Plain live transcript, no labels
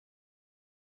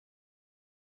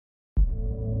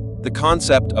The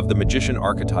concept of the magician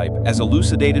archetype, as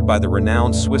elucidated by the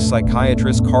renowned Swiss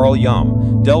psychiatrist Carl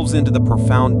Jung, delves into the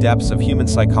profound depths of human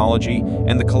psychology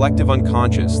and the collective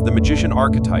unconscious. The magician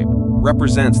archetype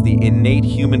represents the innate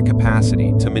human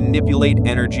capacity to manipulate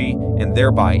energy and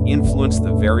thereby influence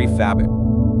the very fabric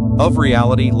of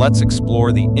reality. Let's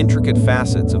explore the intricate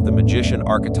facets of the magician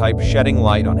archetype, shedding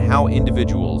light on how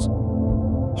individuals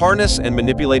harness and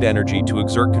manipulate energy to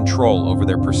exert control over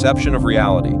their perception of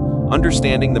reality.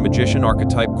 Understanding the magician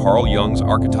archetype, Carl Jung's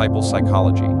archetypal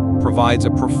psychology, provides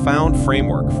a profound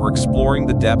framework for exploring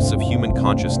the depths of human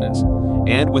consciousness.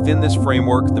 And within this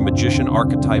framework, the magician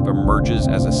archetype emerges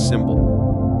as a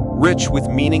symbol, rich with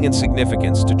meaning and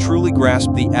significance. To truly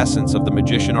grasp the essence of the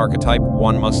magician archetype,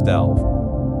 one must delve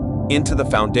into the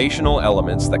foundational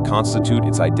elements that constitute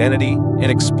its identity and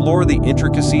explore the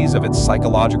intricacies of its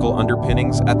psychological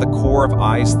underpinnings. At the core of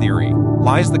I's theory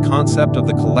lies the concept of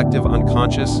the collective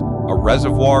unconscious, a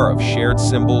reservoir of shared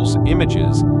symbols,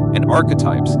 images, and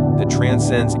archetypes that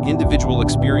transcends individual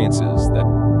experiences. That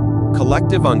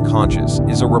collective unconscious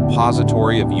is a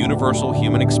repository of universal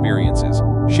human experiences,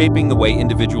 shaping the way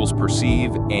individuals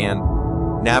perceive and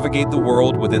navigate the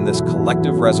world. Within this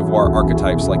collective reservoir,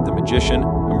 archetypes like the magician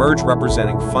emerge,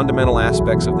 representing fundamental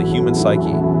aspects of the human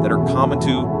psyche that are common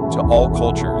to all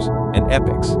cultures and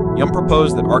epochs. Jung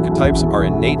proposed that archetypes are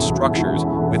innate structures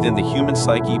within the human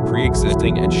psyche,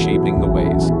 pre-existing and shaping the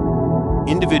ways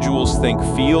individuals think,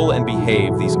 feel, and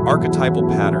behave. These archetypal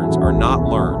patterns are not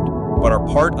learned, but are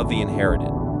part of the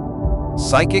inherited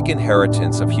psychic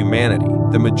inheritance of humanity.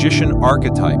 The magician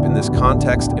archetype in this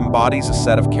context embodies a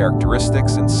set of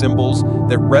characteristics and symbols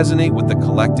that resonate with the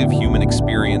collective human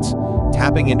experience,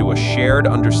 tapping into a shared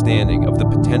understanding of the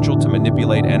potential to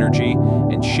manipulate energy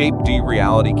and shape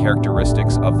reality.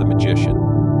 Characteristics of the magician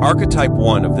archetype.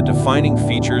 One of the defining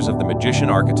features of the magician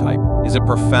archetype is a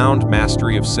profound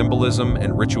mastery of symbolism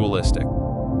and ritualistic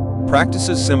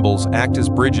practices. Symbols act as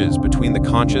bridges between the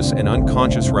conscious and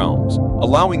unconscious realms,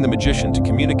 allowing the magician to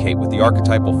communicate with the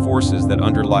archetypal forces that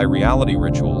underlie reality.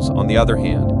 Rituals, on the other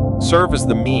hand, serve as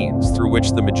the means through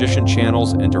which the magician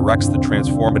channels and directs the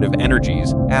transformative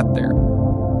energies at their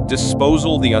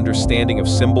disposal. The understanding of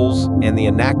symbols and the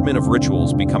enactment of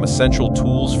rituals become essential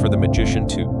tools for the magician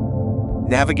to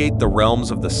navigate the realms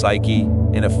of the psyche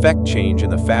and effect change in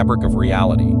the fabric of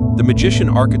reality. The magician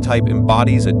archetype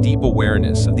embodies a deep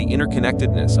awareness of the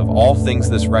interconnectedness of all things.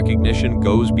 This recognition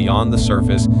goes beyond the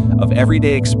surface of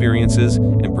everyday experiences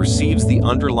and perceives the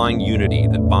underlying unity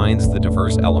that binds the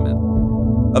diverse element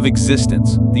of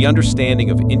existence. The understanding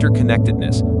of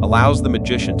interconnectedness allows the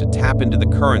magician to tap into the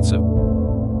currents of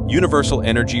universal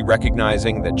energy,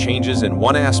 recognizing that changes in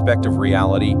one aspect of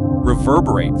reality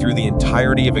reverberate through the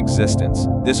entirety of existence.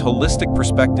 This holistic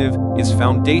perspective is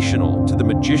foundational to the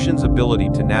magician's ability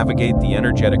to navigate the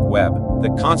energetic web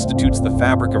that constitutes the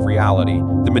fabric of reality.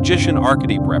 The magician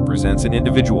archetype represents an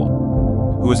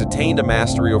individual who has attained a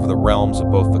mastery over the realms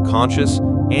of both the conscious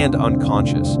and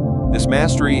unconscious. This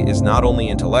mastery is not only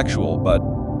intellectual, but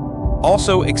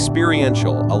also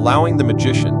experiential, allowing the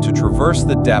magician to traverse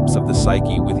the depths of the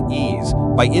psyche with ease.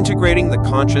 By integrating the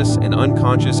conscious and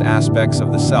unconscious aspects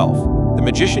of the self, the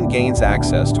magician gains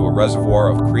access to a reservoir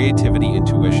of creativity,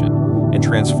 intuition, and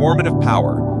transformative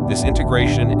power. This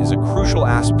integration is a crucial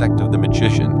aspect of the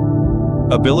magician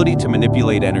ability to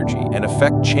manipulate energy and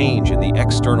affect change in the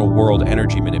external world.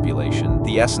 Energy manipulation,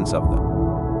 the essence of the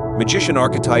magician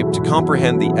archetype. To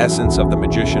comprehend the essence of the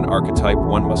magician archetype,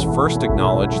 one must first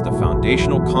acknowledge the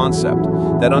foundational concept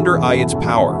that underlies its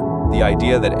power, the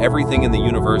idea that everything in the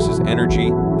universe is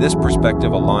energy. This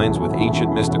perspective aligns with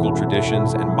ancient mystical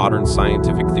traditions and modern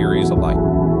scientific theories alike,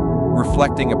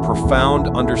 reflecting a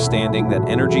profound understanding that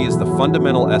energy is the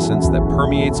fundamental essence that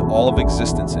permeates all of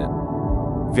existence. In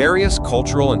various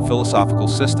cultural and philosophical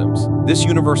systems, this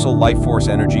universal life force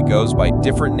energy goes by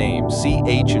different names, ch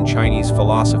in Chinese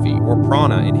philosophy or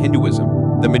prana in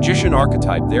Hinduism. The magician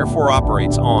archetype therefore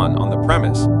operates on the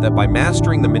premise that by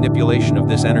mastering the manipulation of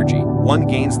this energy, one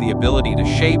gains the ability to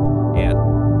shape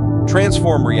and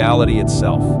transform reality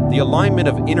itself. The alignment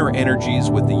of inner energies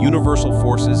with the universal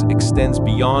forces extends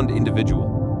beyond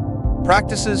individual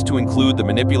practices to include the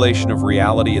manipulation of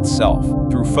reality itself.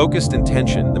 Through focused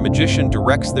intention, the magician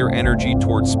directs their energy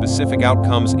towards specific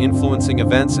outcomes, influencing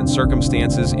events and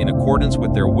circumstances in accordance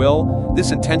with their will.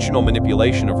 This intentional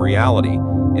manipulation of reality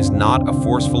is not a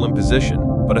forceful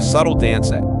imposition, but a subtle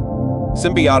dance at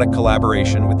symbiotic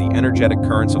collaboration with the energetic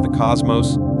currents of the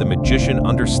cosmos. The magician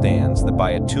understands that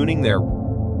by attuning their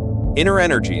inner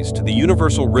energies to the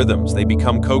universal rhythms, they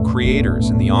become co-creators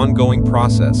in the ongoing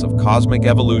process of cosmic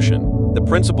evolution. The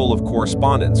principle of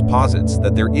correspondence posits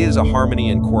that there is a harmony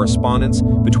and correspondence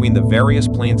between the various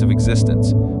planes of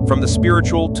existence, from the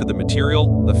spiritual to the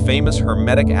material, the famous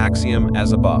Hermetic axiom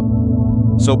as above,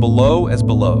 so below as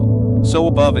below. So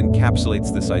above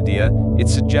encapsulates this idea. It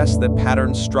suggests that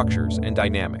patterns, structures, and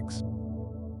dynamics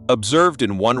observed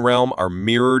in one realm are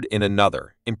mirrored in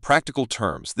another. In practical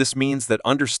terms, this means that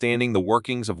understanding the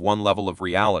workings of one level of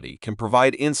reality can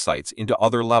provide insights into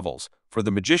other levels. For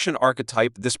the magician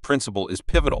archetype, this principle is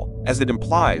pivotal, as it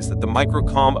implies that the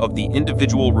microcosm of the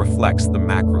individual reflects the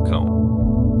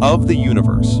macrocosm of the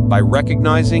universe. By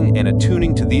recognizing and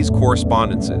attuning to these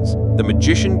correspondences, the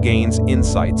magician gains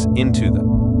insights into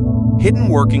the hidden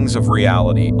workings of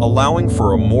reality, allowing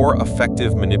for a more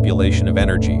effective manipulation of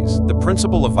energies. The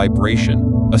principle of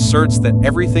vibration asserts that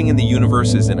everything in the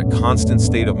universe is in a constant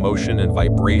state of motion and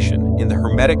vibration. In the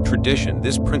Hermetic tradition,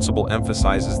 this principle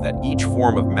emphasizes that each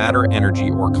form of matter, energy,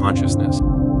 or consciousness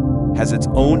has its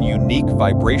own unique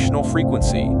vibrational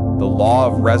frequency. The law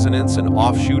of resonance, an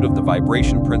offshoot of the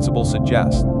vibration principle,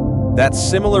 suggests that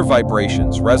similar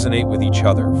vibrations resonate with each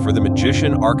other. For the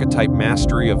magician archetype,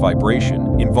 mastery of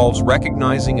vibration involves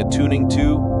recognizing, attuning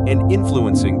to, and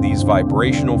influencing these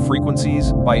vibrational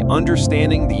frequencies. By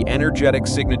understanding the energetic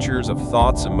signatures of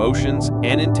thoughts, emotions,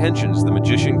 and intentions, the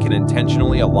magician can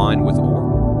intentionally align with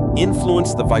or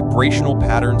influence the vibrational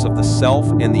patterns of the self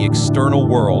and the external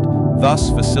world, thus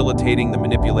facilitating the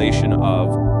manipulation of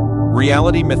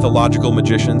reality. Mythological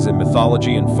magicians. In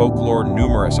mythology and folklore,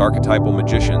 numerous archetypal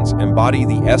magicians embody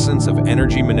the essence of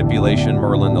energy manipulation.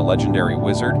 Merlin, the legendary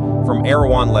wizard from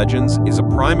Erewhon legends, is a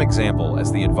prime example.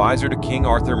 As the advisor to King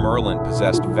Arthur, Merlin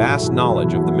possessed vast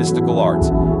knowledge of the mystical arts,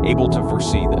 able to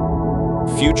foresee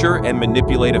the future and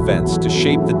manipulate events to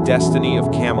shape the destiny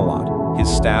of Camelot. His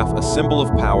staff, a symbol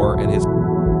of power, and his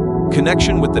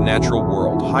connection with the natural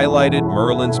world highlighted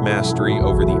Merlin's mastery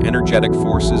over the energetic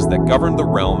forces that governed the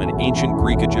realm. In ancient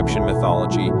Greek-Egyptian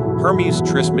mythology, Hermes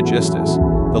Trismegistus,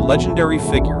 the legendary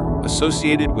figure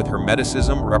associated with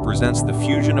Hermeticism, represents the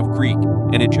fusion of Greek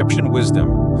and Egyptian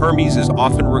wisdom. Hermes is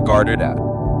often regarded as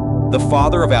the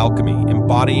father of alchemy,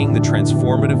 embodying the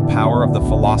transformative power of the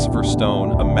Philosopher's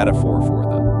Stone, a metaphor for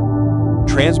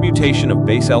the transmutation of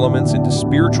base elements into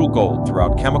spiritual gold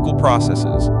throughout chemical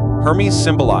processes. Hermes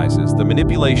symbolizes the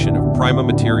manipulation of prima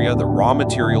materia, the raw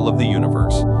material of the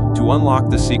universe, to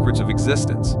unlock the secrets of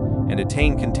existence and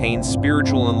contain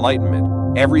spiritual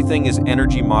enlightenment. Everything is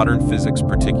energy. Modern physics,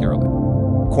 particularly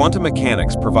quantum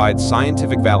mechanics, provides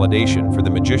scientific validation for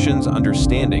the magician's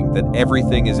understanding that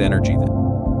everything is energy.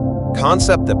 The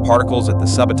concept that particles at the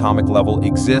subatomic level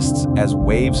exists as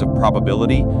waves of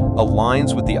probability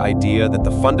aligns with the idea that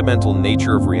the fundamental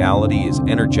nature of reality is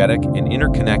energetic and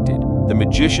interconnected. The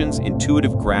magician's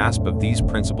intuitive grasp of these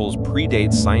principles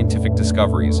predates scientific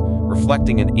discoveries,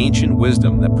 reflecting an ancient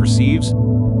wisdom that perceives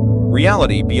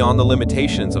reality beyond the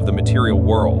limitations of the material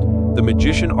world. The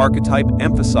magician archetype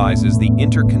emphasizes the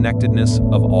interconnectedness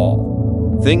of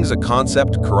all things, a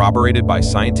concept corroborated by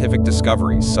scientific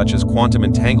discoveries such as quantum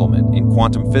entanglement. In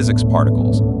quantum physics,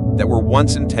 particles that were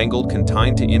once entangled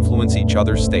continue to influence each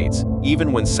other's states,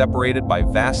 even when separated by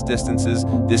vast distances.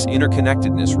 This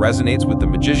interconnectedness resonates with the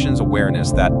magician's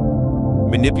awareness that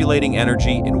manipulating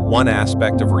energy in one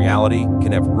aspect of reality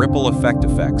can have ripple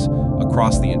effects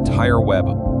across the entire web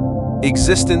of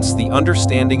existence. The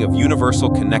understanding of universal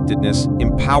connectedness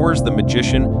empowers the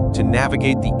magician to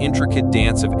navigate the intricate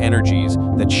dance of energies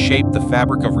that shape the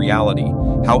fabric of reality.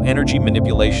 How energy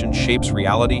manipulation shapes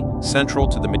reality. Central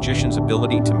to the magician's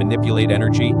ability to manipulate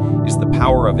energy is the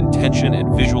power of intention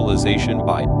and visualization.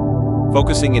 By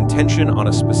focusing intention on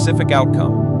a specific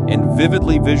outcome and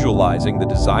vividly visualizing the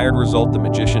desired result, the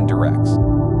magician directs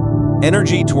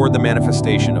energy toward the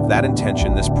manifestation of that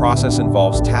intention. This process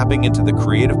involves tapping into the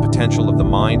creative potential of the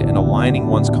mind and aligning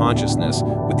one's consciousness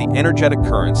with the energetic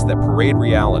currents that pervade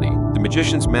reality. The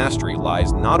magician's mastery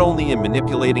lies not only in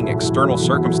manipulating external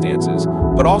circumstances,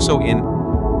 but also in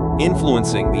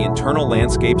influencing the internal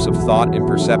landscapes of thought and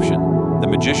perception. The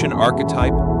magician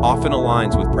archetype often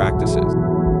aligns with practices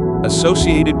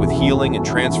associated with healing and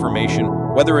transformation,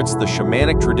 whether it's the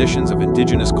shamanic traditions of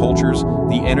indigenous cultures,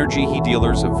 the energy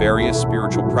healers of various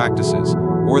spiritual practices,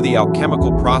 or the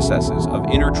alchemical processes of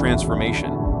inner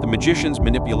transformation. The magician's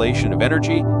manipulation of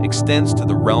energy extends to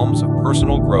the realms of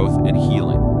personal growth and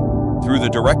healing. Through the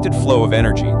directed flow of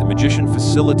energy, the magician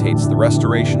facilitates the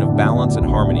restoration of balance and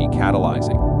harmony,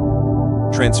 catalyzing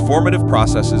transformative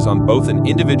processes on both an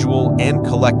individual and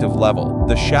collective level.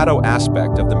 The shadow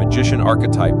aspect of the magician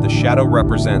archetype. The shadow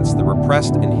represents the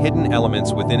repressed and hidden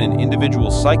elements within an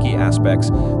individual's psyche, aspects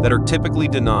that are typically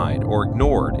denied or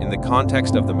ignored. In the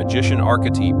context of the magician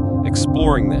archetype,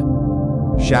 exploring them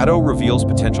Shadow reveals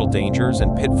potential dangers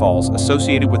and pitfalls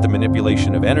associated with the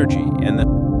manipulation of energy and the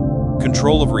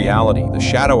control of reality. The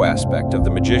shadow aspect of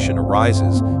the magician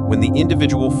arises when the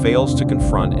individual fails to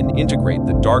confront and integrate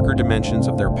the darker dimensions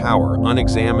of their power.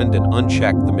 Unexamined and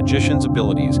unchecked, the magician's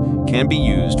abilities can be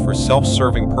used for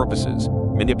self-serving purposes,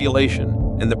 manipulation,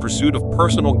 and the pursuit of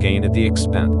personal gain at the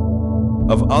expense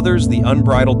of others. The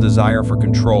unbridled desire for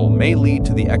control may lead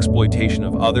to the exploitation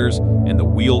of others, and the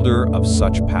wielder of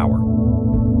such power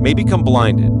may become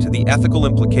blinded to the ethical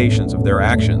implications of their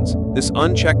actions. This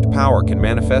unchecked power can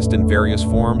manifest in various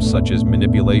forms such as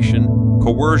manipulation,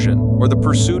 coercion, or the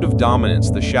pursuit of dominance.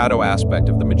 The shadow aspect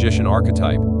of the magician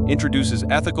archetype introduces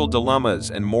ethical dilemmas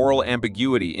and moral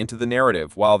ambiguity into the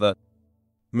narrative, while the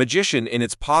magician in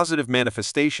its positive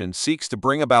manifestation seeks to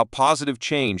bring about positive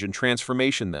change and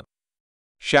transformation. The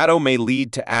shadow may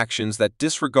lead to actions that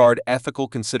disregard ethical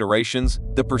considerations.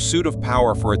 The pursuit of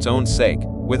power for its own sake,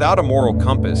 without a moral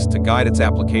compass to guide its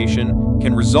application,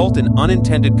 can result in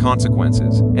unintended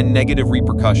consequences and negative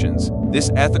repercussions. This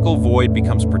ethical void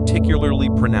becomes particularly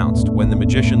pronounced when the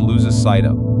magician loses sight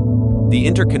of the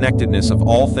interconnectedness of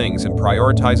all things and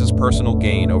prioritizes personal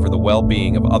gain over the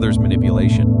well-being of others.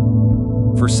 Manipulation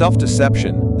for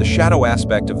self-deception. The shadow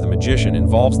aspect of the magician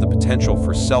involves the potential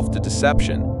for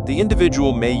self-deception. The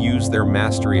individual may use their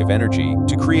mastery of energy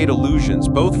to create illusions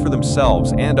both for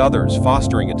themselves and others,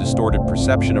 fostering a distorted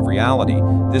perception of reality.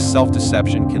 This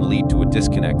self-deception can lead to a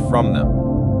disconnect from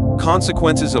the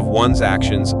consequences of one's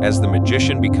actions, as the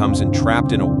magician becomes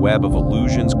entrapped in a web of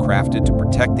illusions crafted to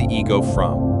protect the ego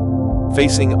from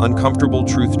facing uncomfortable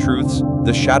truths.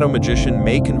 The shadow magician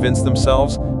may convince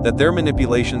themselves that their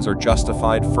manipulations are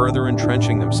justified, further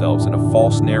entrenching themselves in a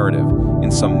false narrative.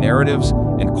 In some narratives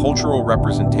and cultural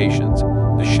representations,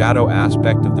 the shadow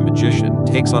aspect of the magician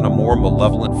takes on a more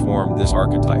malevolent form. This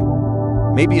archetype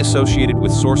may be associated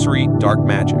with sorcery, dark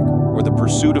magic, or the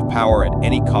pursuit of power at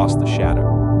any cost. The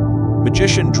shadow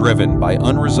magician, driven by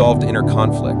unresolved inner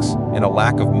conflicts and a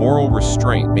lack of moral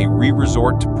restraint, may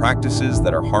resort to practices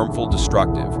that are harmful,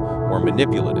 destructive, or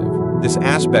manipulative. This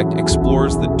aspect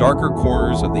explores the darker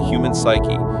corners of the human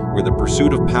psyche, where the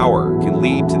pursuit of power can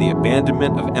lead to the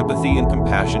abandonment of empathy and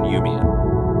compassion.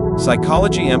 Human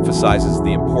psychology emphasizes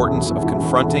the importance of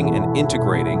confronting and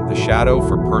integrating the shadow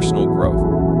for personal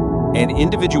growth and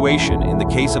individuation. In the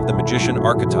case of the magician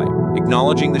archetype,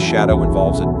 acknowledging the shadow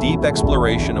involves a deep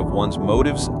exploration of one's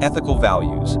motives, ethical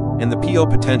values, and the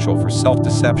potential for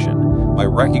self-deception. By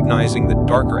recognizing the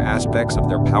darker aspects of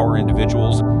their power,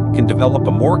 individuals can develop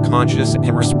a more conscious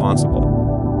and responsible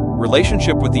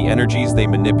relationship with the energies they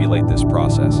manipulate. This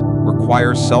process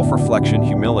requires self-reflection,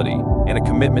 humility, and a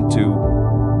commitment to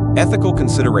ethical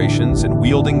considerations in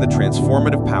wielding the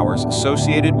transformative powers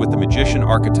associated with the magician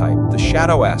archetype. The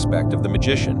shadow aspect of the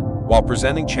magician, while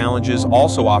presenting challenges,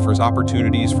 also offers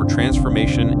opportunities for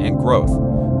transformation and growth.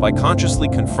 By consciously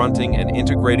confronting and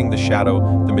integrating the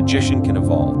shadow, the magician can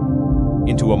evolve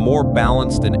into a more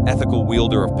balanced and ethical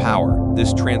wielder of power.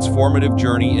 This transformative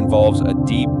journey involves a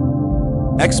deep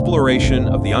exploration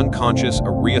of the unconscious, a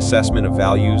reassessment of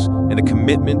values, and a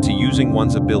commitment to using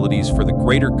one's abilities for the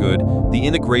greater good. The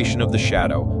integration of the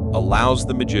shadow allows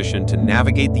the magician to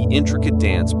navigate the intricate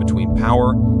dance between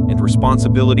power and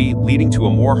responsibility, leading to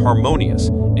a more harmonious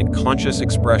and conscious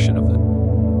expression of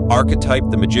the archetype.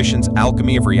 The magician's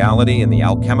alchemy of reality and the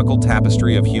alchemical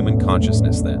tapestry of human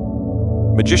consciousness. The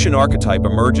magician archetype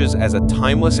emerges as a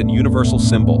timeless and universal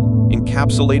symbol,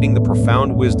 encapsulating the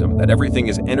profound wisdom that everything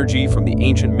is energy. From the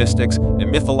ancient mystics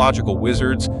and mythological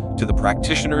wizards to the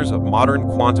practitioners of modern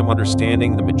quantum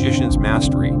understanding, the magician's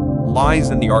mastery lies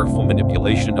in the artful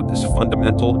manipulation of this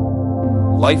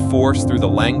fundamental life force through the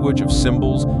language of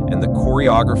symbols and the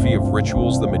choreography of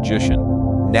rituals. The magician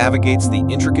navigates the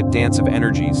intricate dance of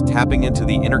energies, tapping into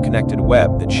the interconnected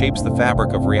web that shapes the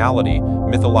fabric of reality.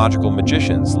 Mythological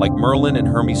magicians like Merlin and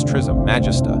Hermes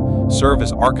Trismegistus serve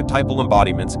as archetypal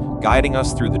embodiments, guiding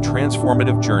us through the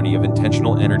transformative journey of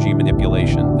intentional energy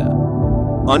manipulation. The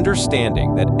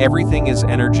understanding that everything is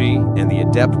energy and the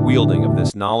adept wielding of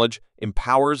this knowledge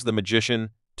empowers the magician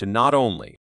to not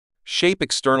only shape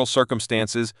external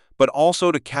circumstances, but also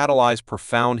to catalyze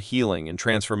profound healing and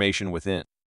transformation within.